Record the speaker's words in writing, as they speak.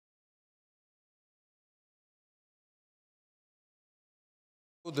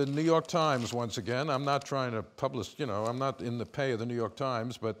The New York Times, once again. I'm not trying to publish, I'm not in the pay of the New York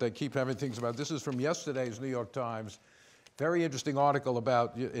Times, but they keep having things about, this is from yesterday's New York Times. Very interesting article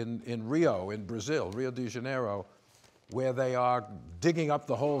about in Rio, in Brazil, Rio de Janeiro, where they are digging up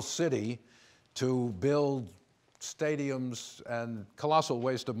the whole city to build stadiums and colossal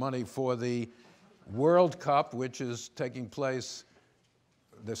waste of money for the World Cup, which is taking place,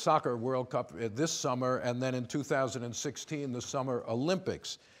 the Soccer World Cup this summer, and then in 2016, the Summer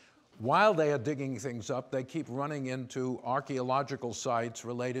Olympics. While they are digging things up, they keep running into archaeological sites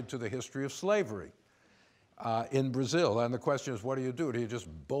related to the history of slavery in Brazil. And the question is, what do? Do you just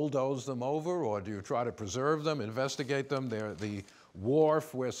bulldoze them over, or do you try to preserve them, investigate them? They're the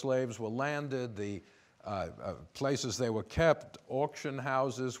wharf where slaves were landed, the places they were kept, auction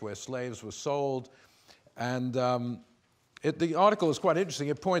houses where slaves were sold. And the article is quite interesting.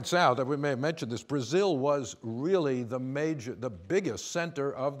 It points out, that we may have mentioned this, Brazil was really the biggest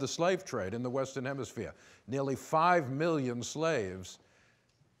center of the slave trade in the Western Hemisphere. Nearly 5 million slaves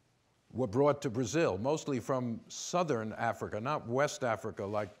were brought to Brazil, mostly from Southern Africa, not West Africa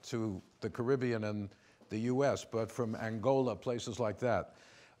like to the Caribbean and the US, but from Angola, places like that.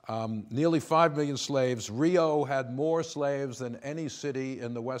 Nearly 5 million slaves. Rio had more slaves than any city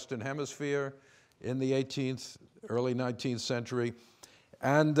in the Western Hemisphere in the 18th, early 19th century.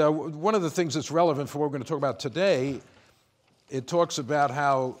 And one of the things that's relevant for what we're going to talk about today, it talks about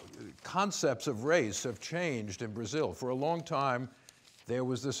how concepts of race have changed in Brazil. For a long time, there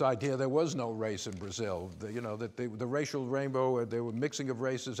was this idea there was no race in Brazil. That the racial rainbow, there were mixing of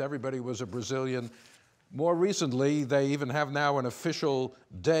races, everybody was a Brazilian. More recently, they even have now an official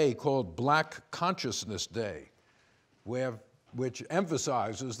day called Black Consciousness Day, which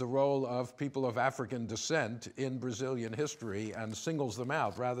emphasizes the role of people of African descent in Brazilian history and singles them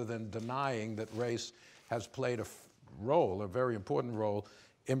out rather than denying that race has played a very important role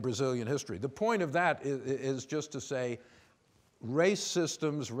in Brazilian history. The point of that is just to say race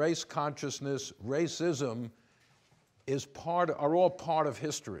systems, race consciousness, racism are all part of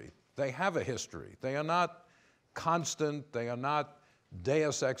history. They have a history. They are not constant. They are not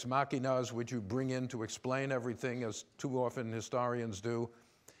deus ex machinas, which you bring in to explain everything, as too often historians do.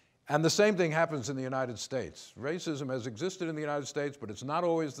 And the same thing happens in the United States. Racism has existed in the United States, but it's not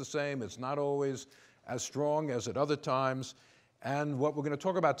always the same. It's not always as strong as at other times. And what we're going to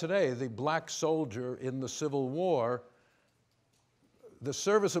talk about today, the black soldier in the Civil War, the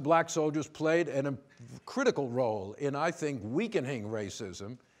service of black soldiers played a critical role in, I think, weakening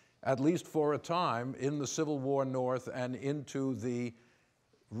racism, at least for a time, in the Civil War North and into the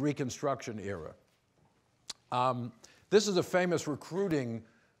Reconstruction era. This is a famous recruiting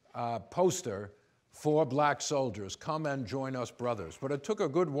poster for black soldiers, "Come and join us, brothers." But it took a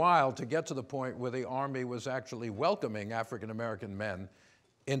good while to get to the point where the Army was actually welcoming African-American men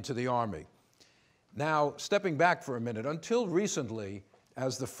into the Army. Now, stepping back for a minute, until recently,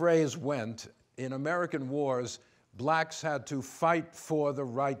 as the phrase went, in American wars, blacks had to fight for the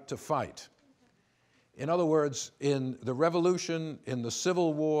right to fight. In other words, in the Revolution, in the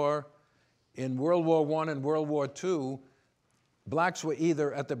Civil War, in World War I and World War II, blacks were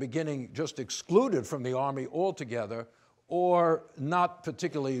either at the beginning just excluded from the Army altogether or not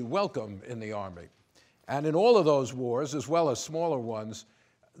particularly welcome in the Army. And in all of those wars, as well as smaller ones,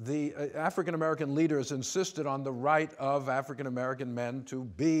 the African-American leaders insisted on the right of African-American men to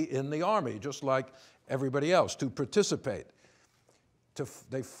be in the Army, just like everybody else, to participate.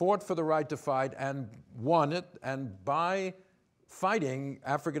 They fought for the right to fight and won it, and by fighting,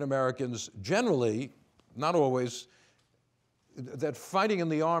 African-Americans generally, not always, that fighting in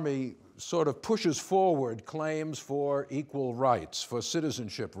the Army sort of pushes forward claims for equal rights, for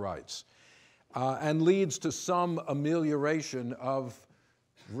citizenship rights, and leads to some amelioration of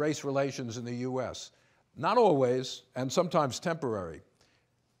race relations in the US. Not always, and sometimes temporary.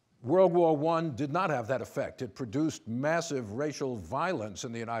 World War I did not have that effect. It produced massive racial violence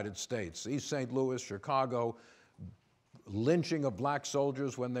in the United States. East St. Louis, Chicago, lynching of black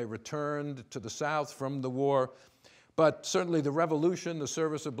soldiers when they returned to the South from the war. But certainly the Revolution, the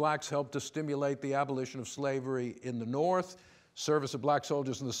service of blacks, helped to stimulate the abolition of slavery in the North. Service of black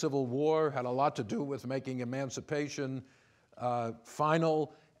soldiers in the Civil War had a lot to do with making emancipation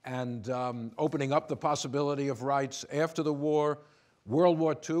final and opening up the possibility of rights after the war. World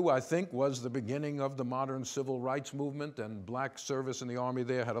War II, I think, was the beginning of the modern civil rights movement, and black service in the Army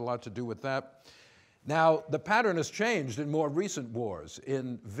there had a lot to do with that. Now, the pattern has changed in more recent wars.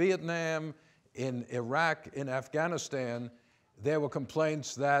 In Vietnam, in Iraq, in Afghanistan, there were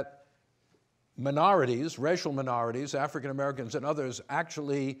complaints that minorities, racial minorities, African Americans and others,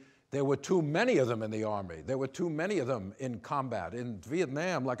 actually There were too many of them in the Army. There were too many of them in combat. In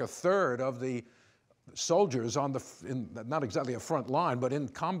Vietnam, like a third of the soldiers on not exactly a front line, but in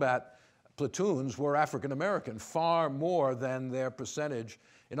combat platoons were African American, far more than their percentage.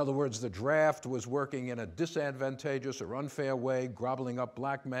 In other words, the draft was working in a disadvantageous or unfair way, groveling up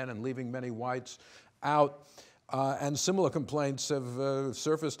black men and leaving many whites out. And similar complaints have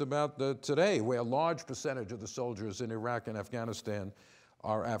surfaced about today, where a large percentage of the soldiers in Iraq and Afghanistan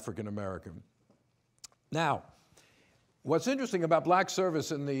are African American. Now, what's interesting about black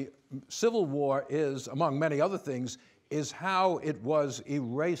service in the Civil War is, among many other things, is how it was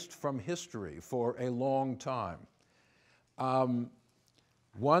erased from history for a long time.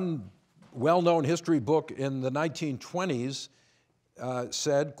 One well-known history book in the 1920s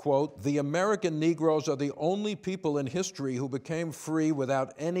said, quote, "The American Negroes are the only people in history who became free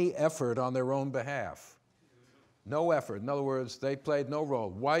without any effort on their own behalf." No effort. In other words, they played no role.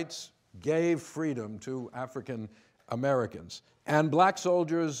 Whites gave freedom to African Americans. And black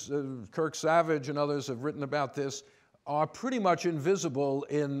soldiers, Kirk Savage and others have written about this, are pretty much invisible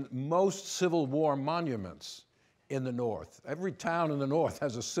in most Civil War monuments in the North. Every town in the North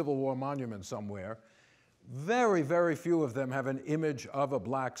has a Civil War monument somewhere. Very, very few of them have an image of a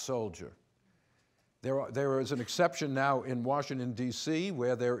black soldier. There is an exception now in Washington, D.C.,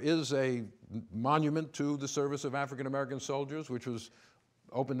 where there is a monument to the service of African-American soldiers, which was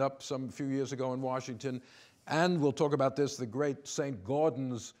opened up some few years ago in Washington. And we'll talk about this, the great St.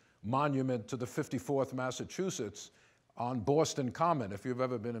 Gordon's monument to the 54th Massachusetts on Boston Common, if you've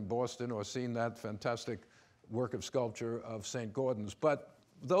ever been in Boston or seen that fantastic work of sculpture of St. Gordon's. But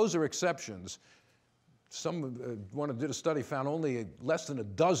those are exceptions. One who did a study found only less than a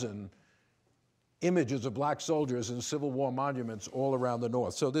dozen images of black soldiers in Civil War monuments all around the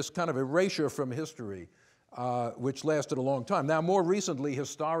North. So this kind of erasure from history, which lasted a long time. Now, more recently,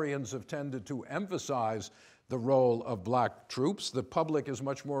 historians have tended to emphasize the role of black troops. The public is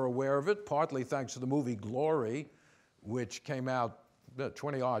much more aware of it, partly thanks to the movie Glory, which came out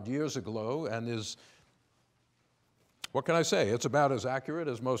 20-odd years ago and is, what can I say? It's about as accurate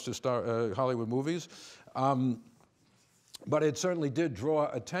as most Hollywood movies. But it certainly did draw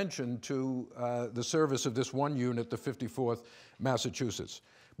attention to the service of this one unit, the 54th Massachusetts.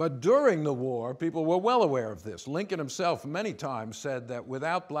 But during the war, people were well aware of this. Lincoln himself many times said that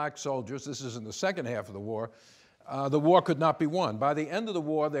without black soldiers, this is in the second half of the war could not be won. By the end of the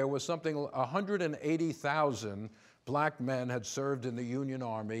war, there was something, 180,000 black men had served in the Union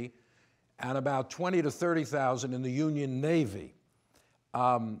Army and about 20 to 30,000 in the Union Navy.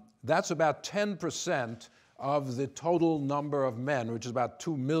 That's about 10% of the total number of men, which is about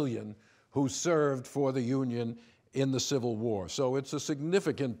 2 million, who served for the Union in the Civil War. So it's a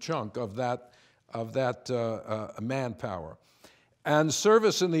significant chunk of that manpower. And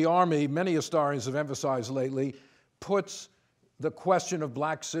service in the Army, many historians have emphasized lately, puts the question of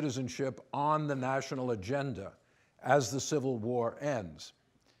black citizenship on the national agenda as the Civil War ends.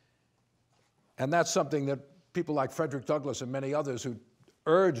 And that's something that people like Frederick Douglass and many others who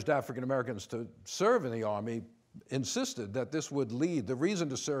urged African Americans to serve in the Army insisted that this would lead. The reason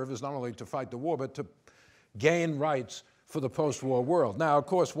to serve is not only to fight the war, but to gain rights for the post-war world. Now, of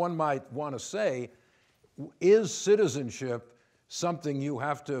course, one might want to say, is citizenship something you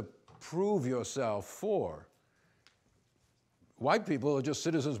have to prove yourself for? White people are just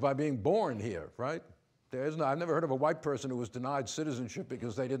citizens by being born here, right? I've never heard of a white person who was denied citizenship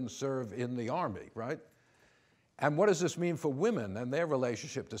because they didn't serve in the Army, right? And what does this mean for women and their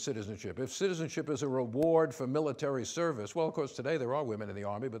relationship to citizenship? If citizenship is a reward for military service, well, of course, today there are women in the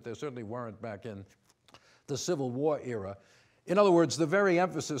Army, but there certainly weren't back in the Civil War era. In other words, the very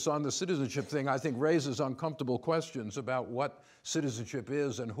emphasis on the citizenship thing, I think, raises uncomfortable questions about what citizenship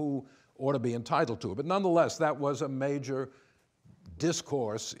is and who ought to be entitled to it. But nonetheless, that was a major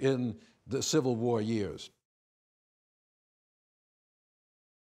discourse in the Civil War years.